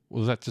 or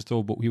was that just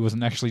all? But he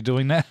wasn't actually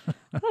doing that.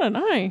 I don't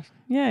know.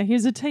 Yeah, he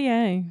was a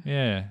TA.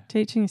 Yeah,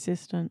 teaching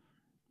assistant.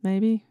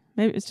 Maybe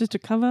it's just a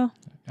cover.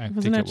 I think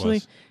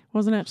it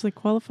wasn't actually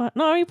qualified.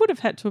 No, he would have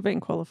had to have been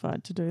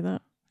qualified to do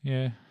that.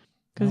 Yeah,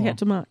 because he had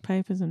to mark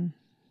papers and.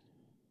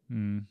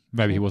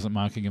 Maybe he wasn't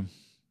marking them.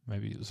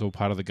 Maybe it was all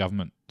part of the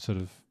government sort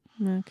of.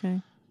 Okay.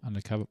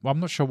 Undercover. Well, I'm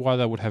not sure why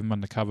they would have him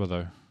undercover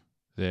though.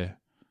 There,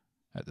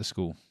 at the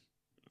school.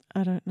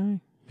 I don't know.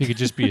 He could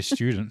just be a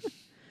student.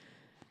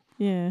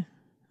 Yeah,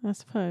 I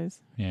suppose.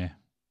 Yeah.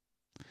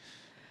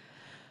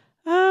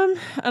 And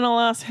I'll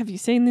ask, have you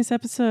seen this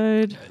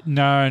episode?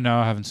 No,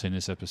 I haven't seen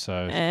this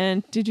episode.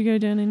 And did you go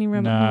down any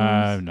rabbit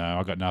holes? No,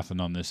 I got nothing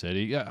on this,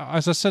 Eddie.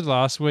 As I said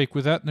last week,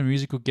 without the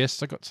musical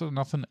guests, I got sort of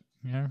nothing,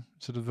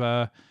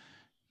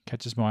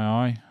 catches my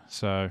eye.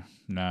 So,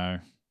 no.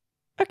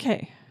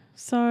 Okay.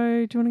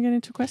 So, do you want to get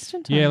into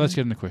question time? Yeah, let's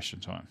get into question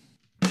time.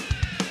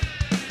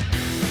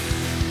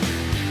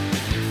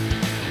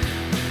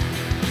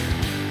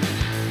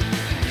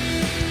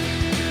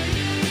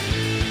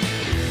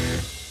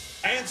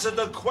 Answer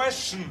the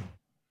question.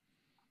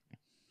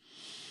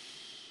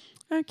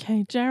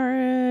 Okay,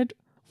 Jared,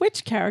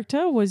 which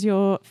character was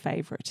your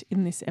favourite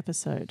in this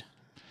episode?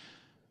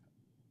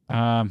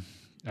 I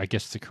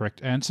guess the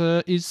correct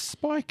answer is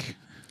Spike.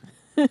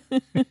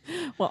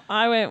 Well,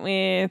 I went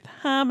with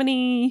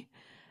Harmony,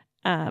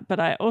 but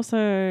I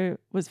also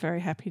was very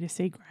happy to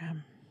see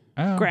Graham.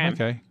 Oh, Graham.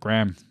 Okay,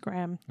 Graham.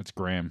 Graham. It's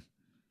Graham.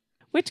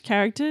 Which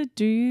character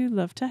do you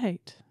love to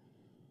hate?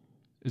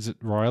 Is it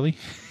Riley?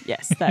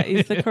 Yes, that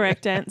is the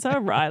correct answer.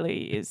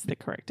 Riley is the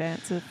correct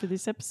answer for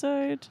this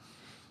episode.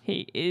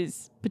 He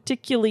is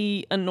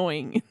particularly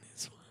annoying in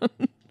this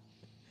one.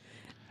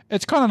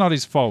 It's kind of not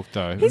his fault,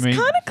 though. He's kind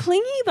of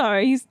clingy, though.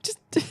 He's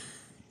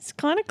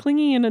kind of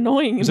clingy and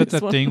annoying. Is it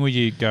that thing where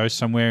you go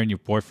somewhere and your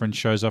boyfriend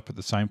shows up at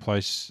the same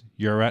place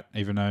you're at,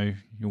 even though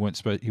he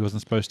wasn't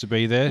supposed to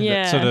be there?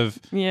 Yeah. That sort of,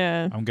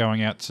 yeah. I'm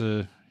going out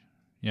to,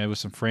 with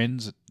some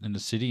friends in the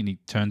city, and he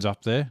turns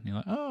up there, and you're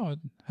like, oh,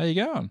 how you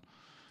going?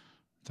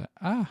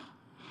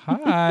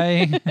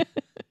 Hi.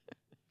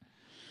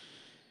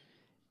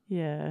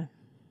 Yeah.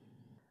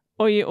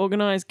 Or you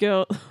organise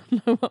no,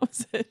 what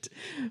was it?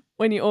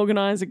 When you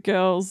organise a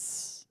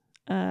girls'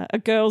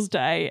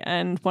 day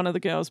and one of the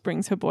girls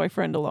brings her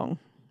boyfriend along.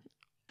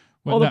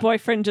 Well, or the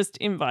boyfriend just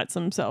invites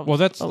themselves. Well,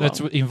 that's along.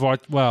 what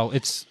invite. Well,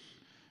 it's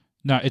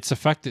the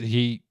fact that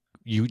he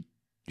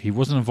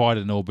wasn't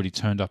invited and all, but he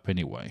turned up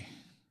anyway.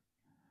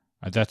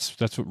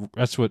 That's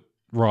what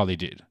Riley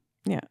did.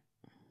 Yeah.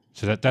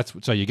 So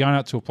so you're going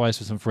out to a place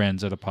with some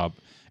friends at a pub,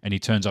 and he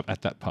turns up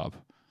at that pub.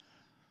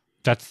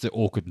 That's the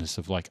awkwardness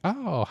of like,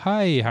 oh,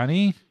 hey,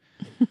 honey.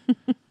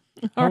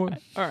 All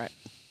right.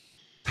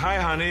 Hi,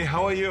 honey.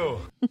 How are you?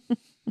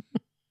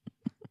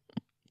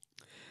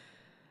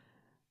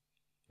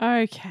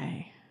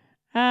 Okay.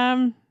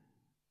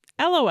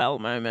 LOL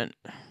moment.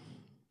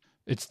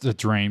 It's the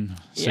dream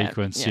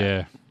sequence.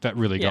 Yeah. That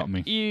really got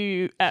me.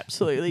 You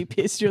absolutely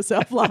pissed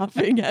yourself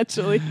laughing,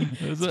 actually.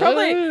 It's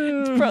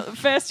probably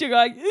first you're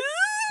going,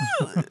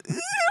 ooh,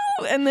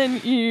 and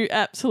then you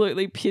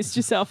absolutely pissed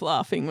yourself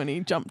laughing when he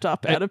jumped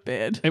up out of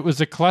bed. It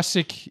was a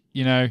classic,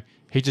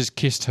 he just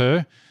kissed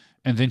her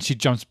and then she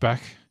jumps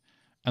back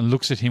and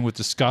looks at him with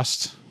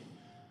disgust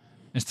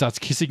and starts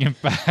kissing him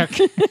back.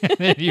 And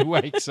then he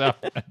wakes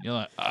up and you're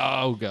like,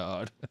 oh,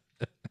 God.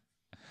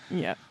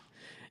 Yeah.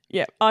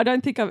 Yeah, I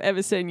don't think I've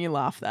ever seen you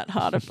laugh that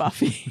hard at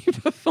Buffy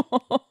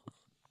before.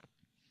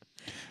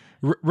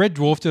 Red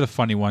Dwarf did a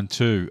funny one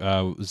too.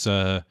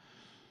 It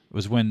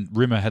was when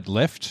Rimmer had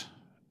left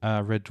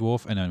Red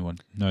Dwarf, and everyone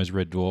knows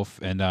Red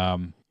Dwarf,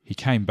 and he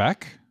came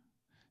back,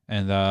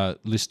 and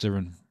Lister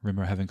and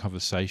Rimmer are having a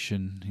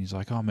conversation. He's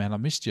like, "Oh man, I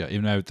missed you."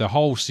 Even though the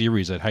whole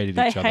series had hated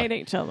each other. They hate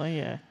each other,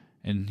 yeah.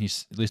 And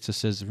Lister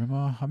says to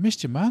Rimmer, "I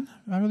missed you, man.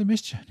 I really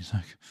missed you." And he's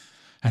like,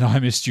 "And I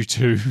missed you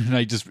too." And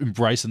they just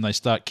embrace and they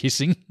start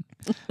kissing.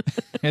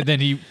 And then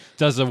he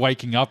does a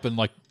waking up and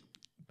like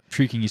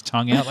puking his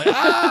tongue out like,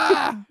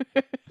 ah!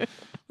 What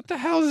the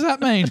hell does that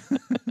mean?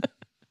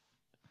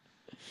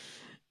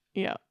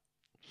 Yeah.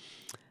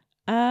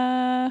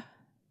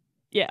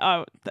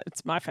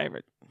 It's my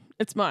favourite.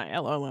 It's my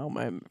LOL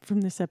moment from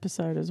this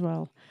episode as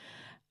well.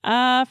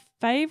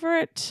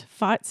 Favourite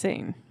fight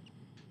scene?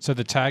 So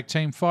the tag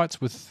team fights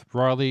with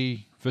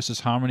Riley versus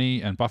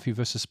Harmony and Buffy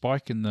versus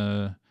Spike in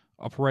the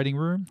operating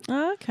room.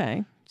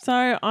 Okay.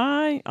 So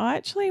I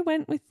actually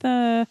went with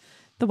the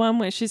one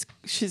where she's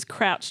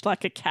crouched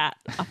like a cat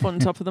up on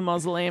top of the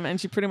mausoleum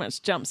and she pretty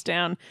much jumps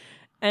down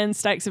and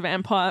stakes a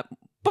vampire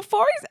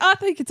I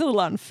think it's a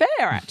little unfair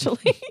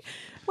actually.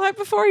 Like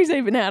before he's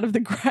even out of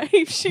the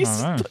grave, she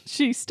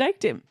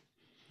staked him.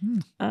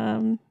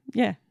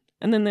 Yeah.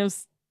 And then there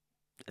was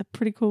a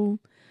pretty cool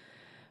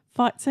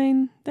fight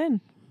scene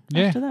then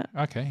after that.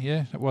 Okay,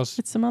 yeah, it was.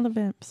 With some other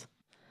vamps.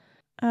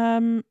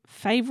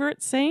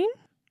 Favourite scene?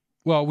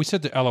 Well, we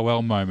said the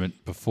LOL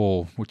moment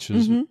before, which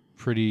was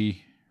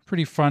pretty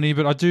funny,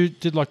 but I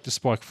did like the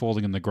Spike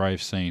falling in the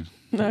grave scene.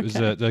 Okay. It was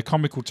the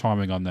comical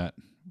timing on that.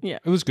 Yeah.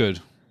 It was good.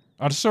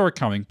 I just saw it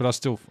coming, but I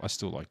still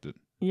liked it.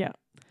 Yeah.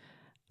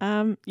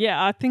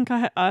 I think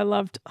I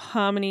loved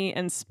Harmony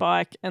and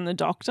Spike and the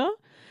Doctor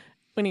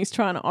when he's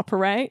trying to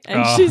operate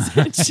and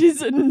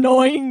she's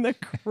annoying the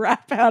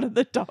crap out of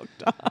the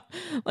Doctor.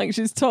 Like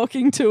she's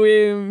talking to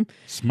him.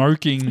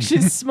 Smoking.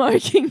 She's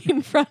smoking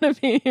in front of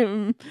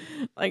him.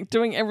 Like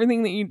doing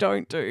everything that you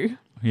don't do.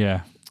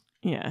 Yeah.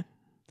 Yeah.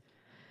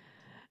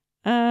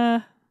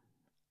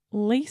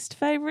 Least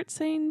favourite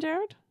scene,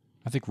 Jared?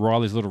 I think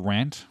Riley's little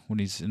rant when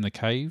he's in the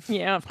cave.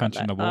 Yeah, I've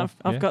punching got that. the wall.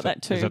 I've got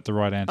that too. Is that the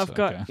right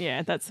answer?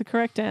 Yeah, that's the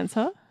correct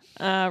answer.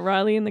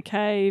 Riley in the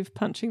cave,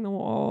 punching the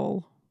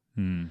wall.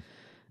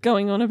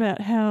 Going on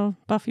about how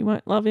Buffy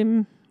won't love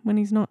him when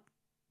he's not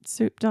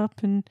souped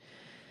up and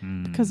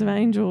because of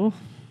Angel.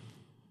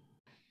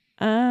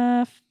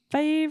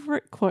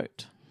 Favourite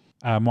quote?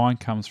 Mine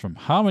comes from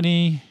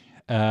Harmony.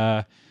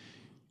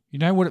 You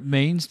know what it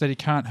means that he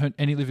can't hurt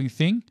any living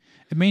thing?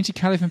 It means he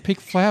can't even pick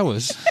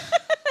flowers.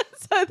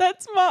 So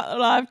that's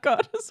what I've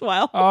got as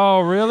well. Oh,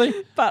 really?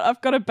 But I've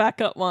got a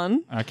backup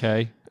one.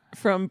 Okay.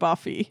 From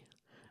Buffy.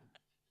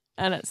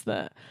 And it's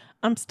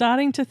I'm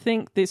starting to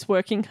think this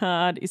working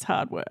hard is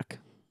hard work.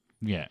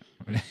 Yeah.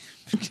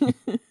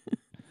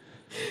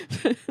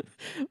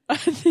 I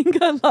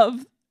think I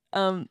love...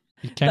 Can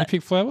you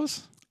pick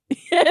flowers?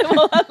 Yeah,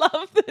 well,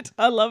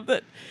 I love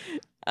that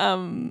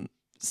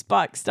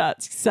Spike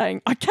starts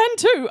saying, I can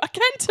too.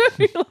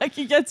 Like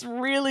he gets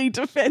really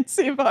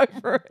defensive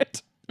over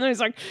it. And he's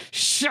like,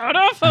 shut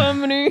up,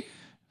 Harmony.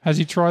 Has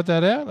he tried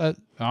that out?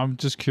 I'm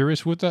just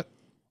curious, would that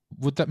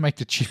make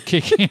the chip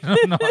kick in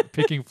or not?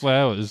 Picking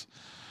flowers?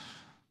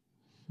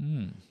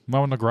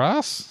 Mowing the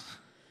grass?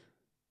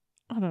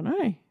 I don't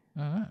know.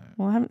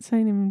 Well, I haven't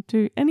seen him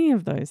do any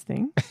of those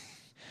things.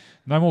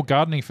 No more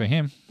gardening for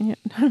him. Yeah,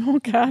 no more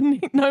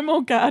gardening. No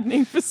more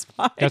gardening for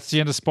Spike. That's the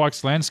end of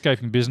Spike's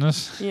landscaping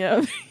business.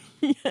 Yeah.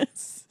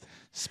 Yes.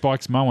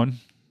 Spike's mowing.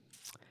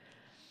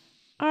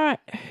 All right.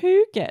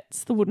 Who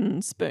gets the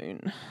wooden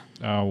spoon?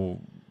 Oh,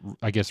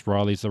 I guess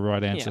Riley's the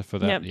right answer for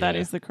that. Yep, that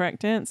is the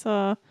correct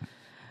answer.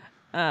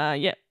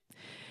 Yep.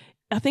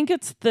 I think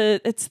it's the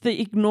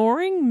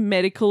ignoring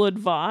medical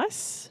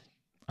advice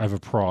Over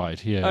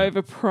pride, yeah.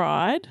 Over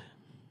pride.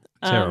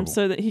 Terrible.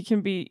 So that he can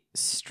be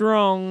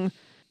strong.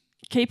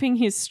 Keeping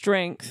his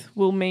strength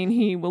will mean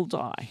he will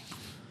die.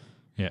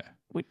 Yeah.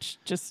 Which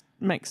just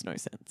makes no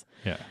sense.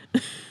 Yeah.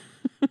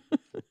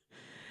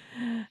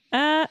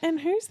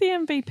 And who's the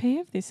MVP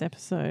of this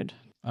episode?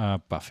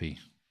 Buffy.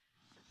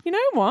 You know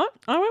what?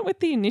 I went with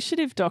the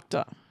Initiative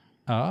Doctor.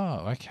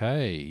 Oh,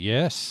 okay.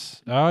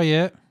 Yes. Oh,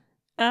 yeah.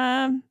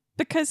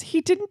 Because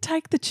he didn't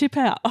take the chip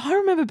out. I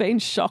remember being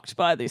shocked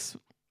by this.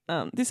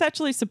 This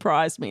actually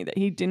surprised me that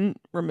he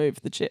didn't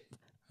remove the chip.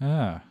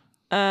 Ah.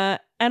 And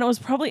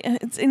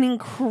it's an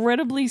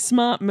incredibly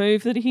smart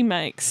move that he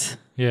makes.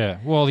 Yeah.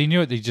 Well, he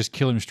knew it. He'd just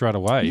kill him straight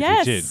away if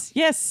he did.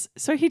 Yes.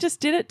 So he just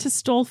did it to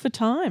stall for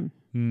time.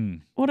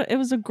 It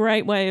was a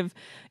great way of,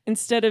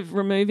 instead of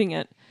removing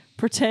it,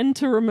 pretend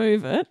to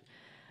remove it,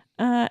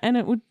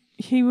 and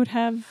he would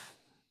have,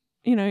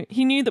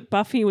 he knew that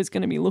Buffy was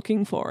going to be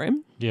looking for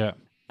him. Yeah.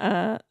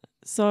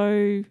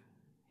 So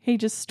he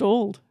just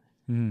stalled.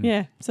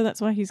 Yeah. So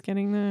that's why he's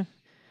getting the.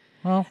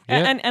 Well,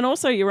 yeah. And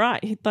also, you're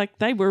right.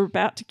 They were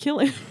about to kill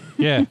him.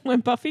 Yeah.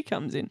 When Buffy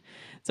comes in,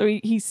 so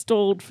he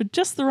stalled for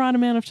just the right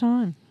amount of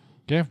time.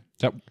 Yeah.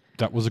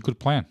 That was a good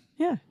plan.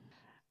 Yeah.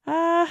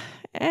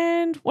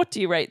 And what do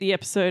you rate the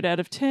episode out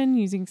of 10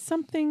 using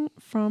something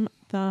from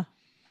the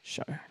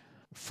show?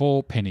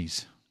 4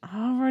 pennies.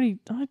 I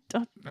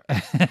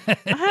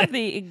have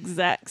the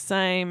exact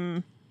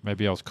same.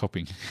 Maybe I was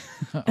copying.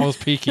 I was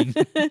peeking.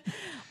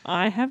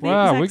 I have the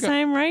exact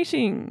same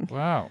rating.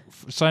 Wow.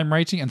 Same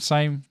rating and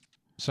same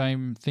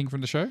thing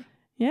from the show?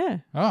 Yeah.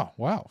 Oh,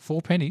 wow.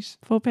 4 pennies.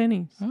 4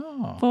 pennies.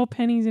 Oh. 4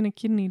 pennies in a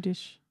kidney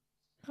dish.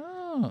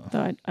 Oh.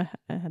 Though I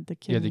had the kidney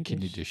dish. Yeah, the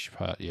kidney dish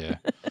part, yeah.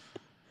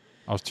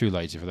 I was too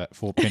lazy for that.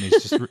 4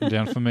 pennies just written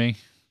down for me.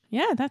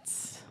 Yeah,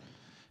 that's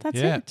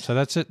yeah, it. So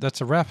that's it.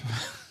 That's a wrap.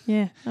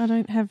 Yeah, I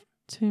don't have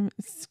too.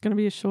 It's going to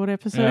be a short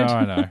episode.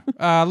 Yeah,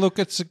 I know. Look,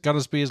 it's got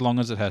to be as long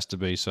as it has to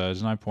be. So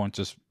there's no point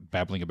just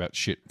babbling about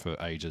shit for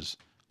ages,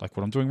 like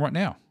what I'm doing right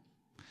now.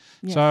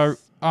 Yes. So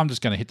I'm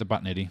just going to hit the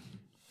button, Eddie.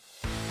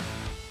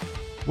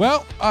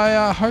 Well,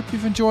 I hope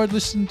you've enjoyed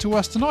listening to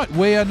us tonight.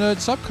 We are Nerd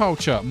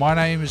Subculture. My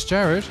name is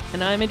Jared.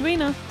 And I'm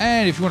Edwina.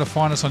 And if you want to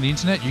find us on the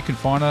internet, you can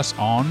find us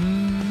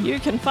on... You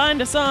can find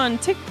us on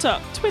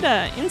TikTok,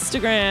 Twitter,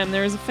 Instagram.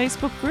 There is a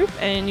Facebook group,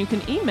 and you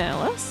can email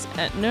us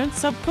at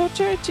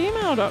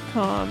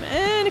nerdsubculture@gmail.com.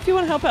 And if you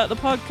want to help out the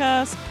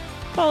podcast,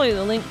 follow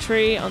the link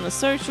tree on the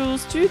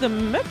socials to the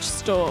merch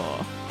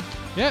store.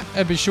 Yeah,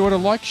 and be sure to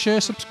like,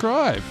 share,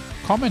 subscribe,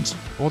 comment,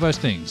 all those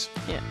things.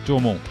 Yeah. Do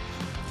them all.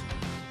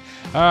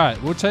 All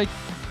right, we'll take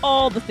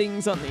all the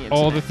things on the internet.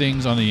 All the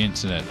things on the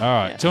internet. All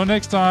right, till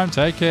next time,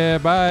 take care.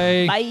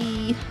 Bye.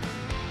 Bye.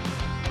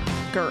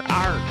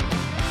 Grr.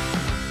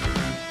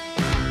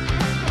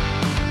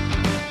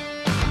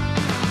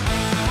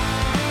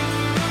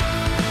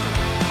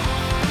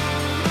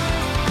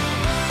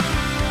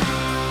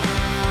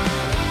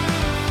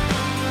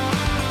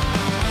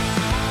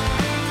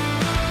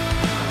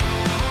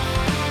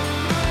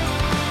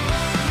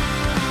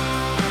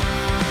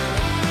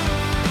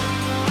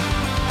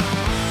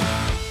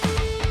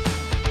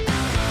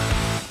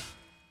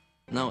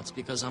 No, it's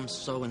because I'm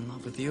so in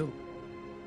love with you.